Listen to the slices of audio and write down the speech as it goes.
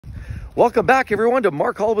Welcome back, everyone, to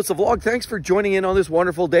Mark Holowitz the Vlog. Thanks for joining in on this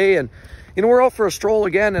wonderful day. And, you know, we're out for a stroll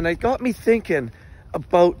again, and it got me thinking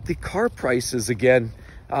about the car prices again.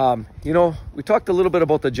 You know, we talked a little bit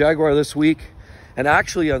about the Jaguar this week, and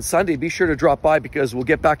actually on Sunday, be sure to drop by because we'll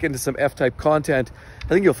get back into some F-Type content. I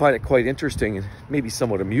think you'll find it quite interesting and maybe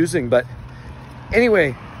somewhat amusing. But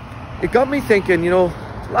anyway, it got me thinking, you know,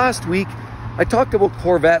 last week I talked about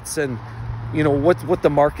Corvettes and you know what the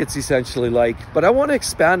market's essentially like, but I want to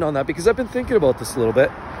expand on that because I've been thinking about this a little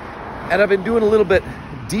bit, and I've been doing a little bit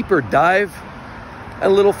deeper dive and a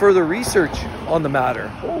little further research on the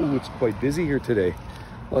matter. Oh, it's quite busy here today,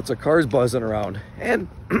 lots of cars buzzing around, and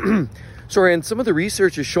sorry, and some of the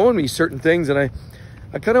research is showing me certain things, and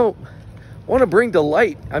I kind of want to bring to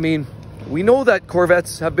light. I mean, we know that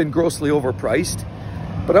Corvettes have been grossly overpriced,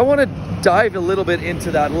 but I want to dive a little bit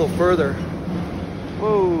into that a little further.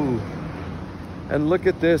 Whoa. And look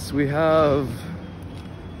at this, we have,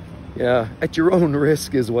 yeah, at your own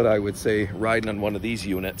risk is what I would say, riding on one of these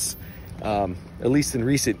units. At least in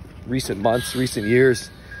recent months, recent years,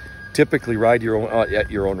 typically ride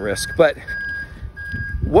at your own risk. But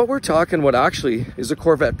what we're talking about actually is a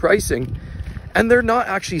Corvette pricing, and they're not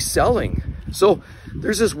actually selling. So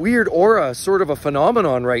there's this weird aura, sort of a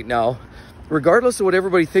phenomenon right now, regardless of what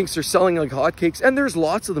everybody thinks, they're selling like hotcakes, and there's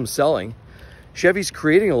lots of them selling. Chevy's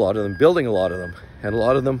creating a lot of them, building a lot of them, and a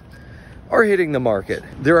lot of them are hitting the market.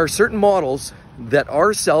 There are certain models that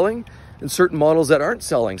are selling and certain models that aren't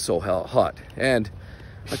selling so hot. And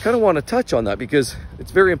I kind of want to touch on that because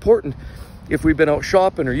it's very important. If we've been out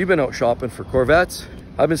shopping or you've been out shopping for Corvettes,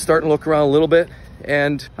 I've been starting to look around a little bit,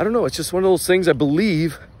 and I don't know, it's just one of those things. I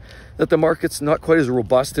believe that the market's not quite as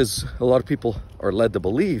robust as a lot of people are led to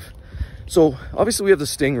believe. So obviously we have the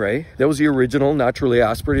Stingray. That was the original naturally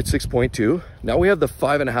aspirated 6.2. Now we have the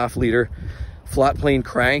 5.5 liter flat plane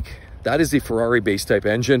crank. That is the Ferrari base type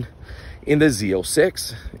engine in the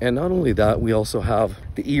Z06. And not only that, we also have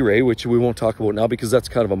the E-Ray, which we won't talk about now because that's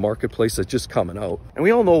kind of a marketplace that's just coming out. And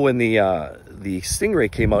we all know when the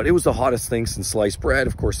Stingray came out, it was the hottest thing since sliced bread.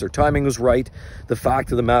 Of course, their timing was right. The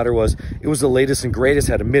fact of the matter was, it was the latest and greatest,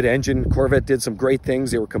 had a mid-engine. Corvette did some great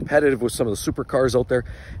things. They were competitive with some of the supercars out there,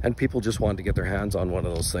 and people just wanted to get their hands on one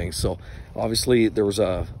of those things. So obviously there was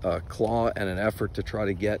a claw and an effort to try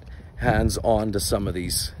to get hands on to some of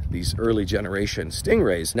these early generation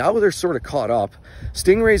Stingrays. Now they're sort of caught up.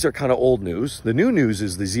 Stingrays are kind of old news. The new news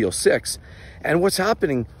is the Z06. And what's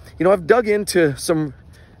happening, you know, I've dug into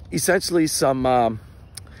essentially I've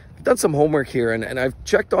done some homework here, and I've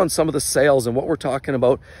checked on some of the sales and what we're talking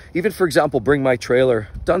about. Even, for example, Bring My Trailer,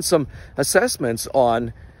 done some assessments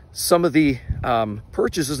on some of the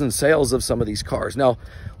purchases and sales of some of these cars. Now,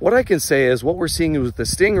 what I can say is what we're seeing with the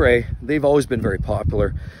Stingray, they've always been very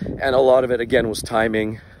popular, and a lot of it, again, was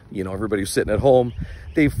timing. You know, everybody was sitting at home.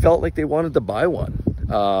 They felt like they wanted to buy one.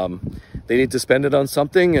 They need to spend it on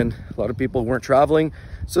something, and a lot of people weren't traveling.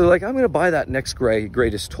 So they're like, I'm going to buy that next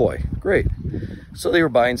greatest toy. Great. So they were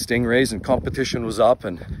buying Stingrays, and competition was up,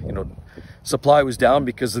 and, you know, supply was down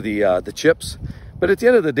because of the chips. But at the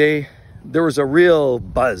end of the day, there was a real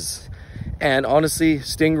buzz. And honestly,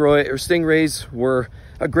 Stingrays were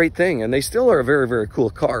a great thing, and they still are a very, very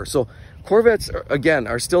cool car. So Corvettes, again,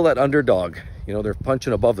 are still that underdog. You know, they're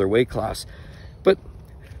punching above their weight class. But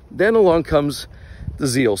then along comes the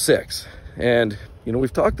Z06. And, you know,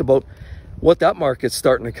 we've talked about what that market's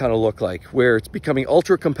starting to kind of look like, where it's becoming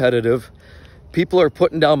ultra competitive. People are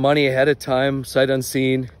putting down money ahead of time, sight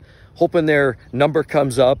unseen, hoping their number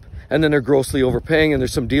comes up, and then they're grossly overpaying. And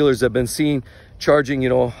there's some dealers that have been seen charging, you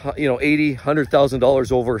know, $80,000,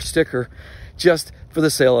 $100,000 over a sticker just for the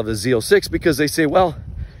sale of the Z06, because they say, well,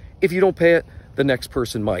 if you don't pay it, the next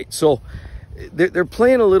person might. So they're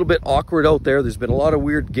playing a little bit awkward out there. There's been a lot of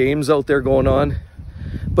weird games out there going on.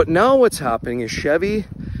 But now what's happening is Chevy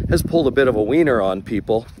has pulled a bit of a wiener on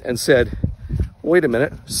people and said, wait a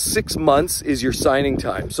minute, 6 months is your signing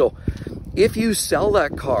time. So if you sell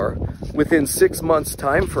that car within 6 months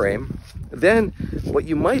time frame, then what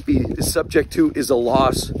you might be subject to is a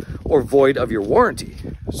loss or void of your warranty.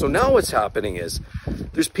 So now what's happening is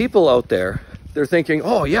there's people out there, they're thinking,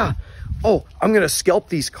 oh yeah, oh, I'm gonna scalp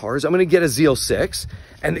these cars. I'm gonna get a Z06,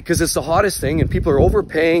 and because it's the hottest thing and people are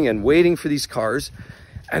overpaying and waiting for these cars.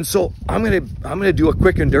 And so I'm gonna do a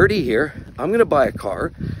quick and dirty here. I'm gonna buy a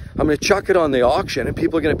car, I'm gonna chuck it on the auction, and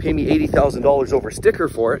people are gonna pay me $80,000 over sticker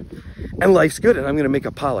for it, and life's good, and I'm gonna make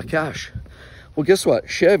a pile of cash. Well, guess what?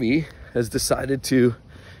 Chevy has decided to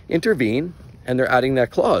intervene, and they're adding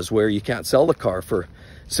that clause where you can't sell the car for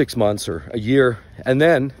 6 months or a year. And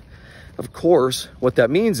then, of course, what that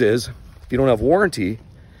means is if you don't have warranty,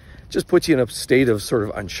 it just puts you in a state of sort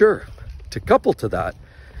of unsure. To couple to that,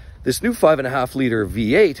 this new 5.5 liter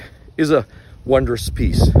V8 is a wondrous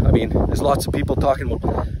piece. I mean, there's lots of people talking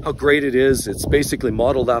about how great it is. It's basically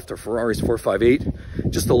modeled after Ferrari's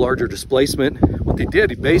 458, just a larger displacement. What they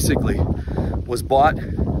did basically was bought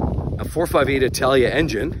a 458 Italia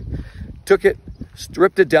engine, took it,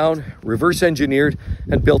 stripped it down, reverse engineered,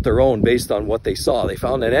 and built their own based on what they saw. They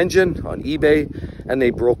found an engine on eBay and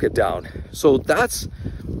they broke it down. So that's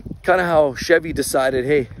kind of how Chevy decided,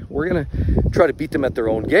 hey, we're gonna try to beat them at their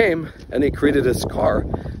own game, and they created this car,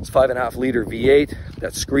 this 5.5 liter V8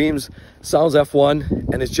 that screams, sounds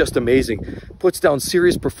F1, and it's just amazing. Puts down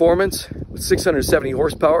serious performance with 670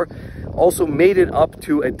 horsepower. Also made it up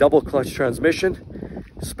to a double clutch transmission.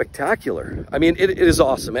 Spectacular. I mean, it is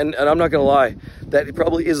awesome, and I'm not gonna lie, that it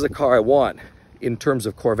probably is the car I want in terms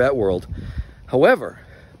of Corvette world. However,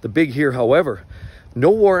 the big here, however,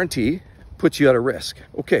 no warranty puts you at a risk.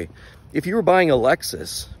 Okay, if you were buying a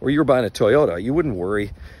Lexus or you were buying a Toyota, you wouldn't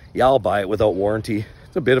worry. Yeah, I'll buy it without warranty.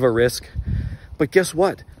 It's a bit of a risk. But guess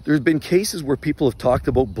what? There's been cases where people have talked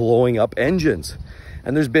about blowing up engines.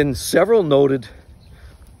 And there's been several noted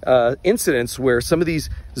incidents where some of these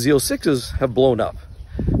Z06s have blown up.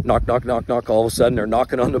 Knock, knock, knock, knock. All of a sudden, they're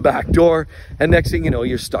knocking on the back door. And next thing you know,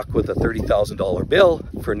 you're stuck with a $30,000 bill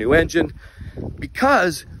for a new engine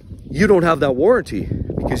because you don't have that warranty,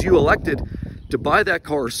 because you elected to buy that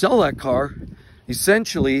car or sell that car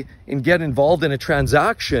essentially and get involved in a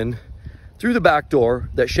transaction through the back door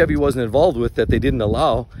that Chevy wasn't involved with, that they didn't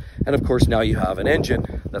allow. And of course, now you have an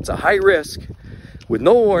engine that's a high risk with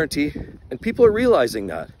no warranty, and people are realizing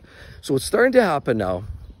that. So what's starting to happen now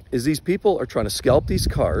is these people are trying to scalp these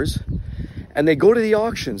cars, and they go to the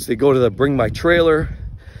auctions. They go to the Bring My Trailer.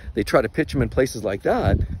 They try to pitch them in places like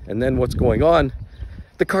that. And then what's going on?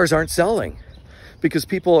 The cars aren't selling because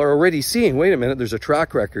people are already seeing, wait a minute, there's a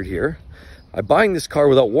track record here. I'm buying this car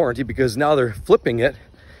without warranty because now they're flipping it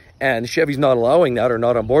and Chevy's not allowing that or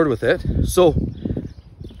not on board with it. So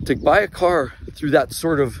to buy a car through that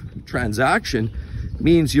sort of transaction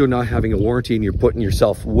means you're not having a warranty and you're putting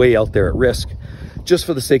yourself way out there at risk just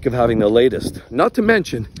for the sake of having the latest. Not to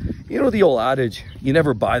mention, you know the old adage, you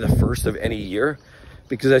never buy the first of any year,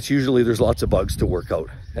 because that's usually, there's lots of bugs to work out.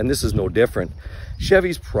 And this is no different.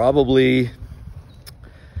 Chevy's probably,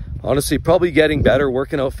 honestly, probably getting better,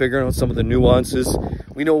 working out, figuring out some of the nuances.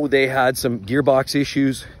 We know they had some gearbox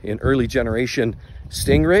issues in early generation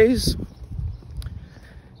Stingrays.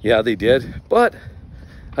 Yeah, they did. But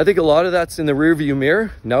I think a lot of that's in the rear view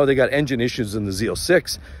mirror. Now they got engine issues in the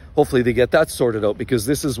Z06. Hopefully they get that sorted out, because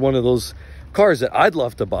this is one of those cars that I'd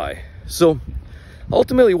love to buy. So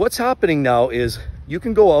ultimately what's happening now is you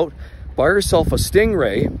can go out, buy yourself a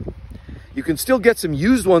Stingray. You can still get some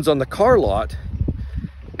used ones on the car lot.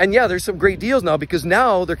 And yeah, there's some great deals now, because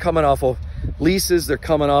now they're coming off of leases. They're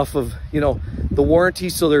coming off of, you know, the warranty.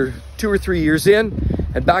 So they're 2 or 3 years in.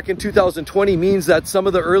 And back in 2020 means that some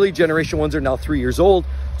of the early generation ones are now 3 years old.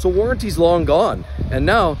 So warranty's long gone. And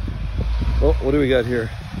now, oh, what do we got here?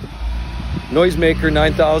 Noisemaker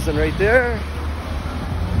 9000 right there.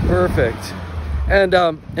 Perfect.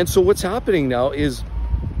 And so what's happening now is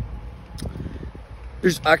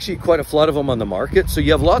there's actually quite a flood of them on the market. So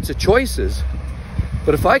you have lots of choices.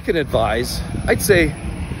 But if I can advise, I'd say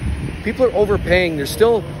people are overpaying. There's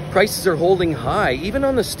still, prices are holding high, even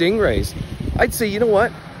on the Stingrays. I'd say, you know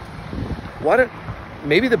what? Why don't,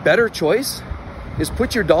 maybe the better choice is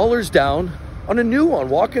put your dollars down on a new one.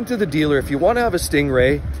 Walk into the dealer. If you want to have a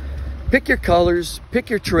Stingray, pick your colors, pick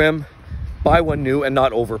your trim, buy one new and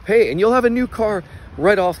not overpay. And you'll have a new car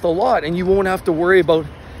right off the lot, and you won't have to worry about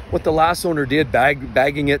what the last owner did,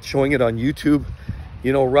 bagging it, showing it on YouTube,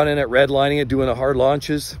 you know, running it, redlining it, doing the hard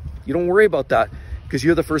launches. You don't worry about that because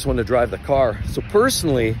you're the first one to drive the car. So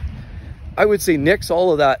personally, I would say nix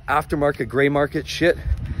all of that aftermarket, gray market shit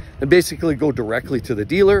and basically go directly to the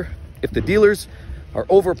dealer. If the dealers are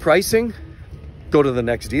overpricing, go to the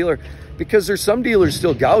next dealer, because there's some dealers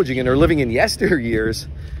still gouging and are living in yesteryears,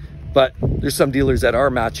 but there's some dealers that are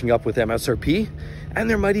matching up with MSRP. And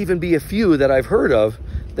there might even be a few that I've heard of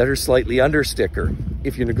that are slightly under sticker.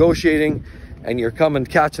 If you're negotiating and you're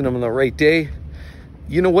catching them on the right day,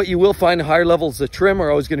 you know what you will find, higher levels of trim are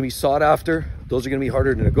always going to be sought after. Those are going to be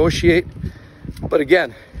harder to negotiate. But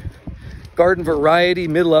again, garden variety,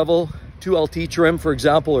 mid-level, 2LT trim, for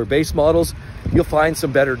example, or base models, you'll find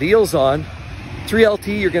some better deals on.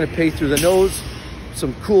 3LT, you're going to pay through the nose,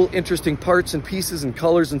 some cool, interesting parts and pieces and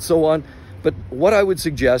colors and so on. But what I would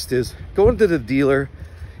suggest is go into the dealer,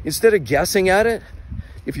 instead of guessing at it.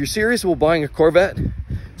 If you're serious about buying a Corvette,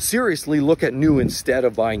 seriously look at new instead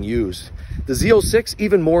of buying used. The Z06,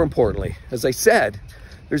 even more importantly, as I said,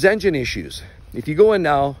 there's engine issues. If you go in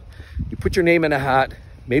now, you put your name in a hat,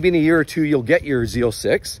 maybe in a year or two, you'll get your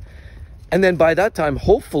Z06. And then by that time,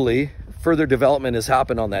 hopefully further development has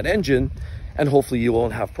happened on that engine, and hopefully you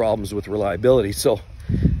won't have problems with reliability. So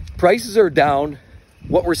prices are down.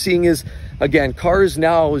 What we're seeing is, again, cars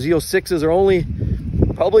now, Z06s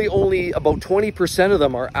are probably only about 20% of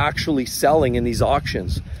them are actually selling in these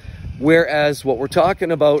auctions. Whereas what we're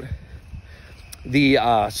talking about, the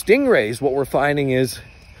Stingrays, what we're finding is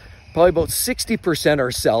probably about 60%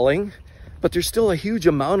 are selling, but there's still a huge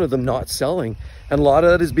amount of them not selling. And a lot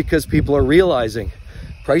of that is because people are realizing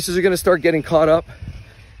prices are going to start getting caught up,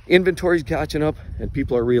 inventory's catching up, and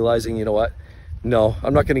people are realizing, you know what? No,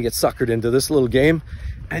 I'm not going to get suckered into this little game.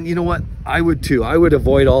 And you know what? I would too. I would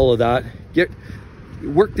avoid all of that.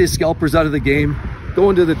 Work these scalpers out of the game, go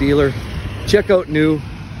into the dealer, check out new,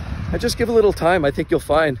 and just give a little time. I think you'll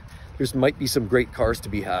find there's might be some great cars to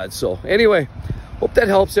be had. So anyway, hope that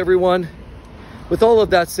helps everyone. With all of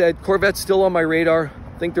that said, Corvette's still on my radar.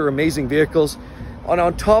 I think they're amazing vehicles. And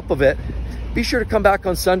on top of it, be sure to come back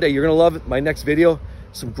on Sunday. You're gonna love my next video.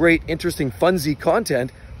 Some great, interesting, funsy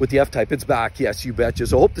content with the F-Type. It's back, yes, you betcha.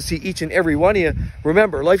 So hope to see each and every one of you.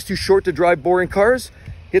 Remember, life's too short to drive boring cars.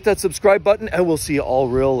 Hit that subscribe button, and we'll see you all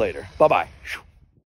real later. Bye-bye.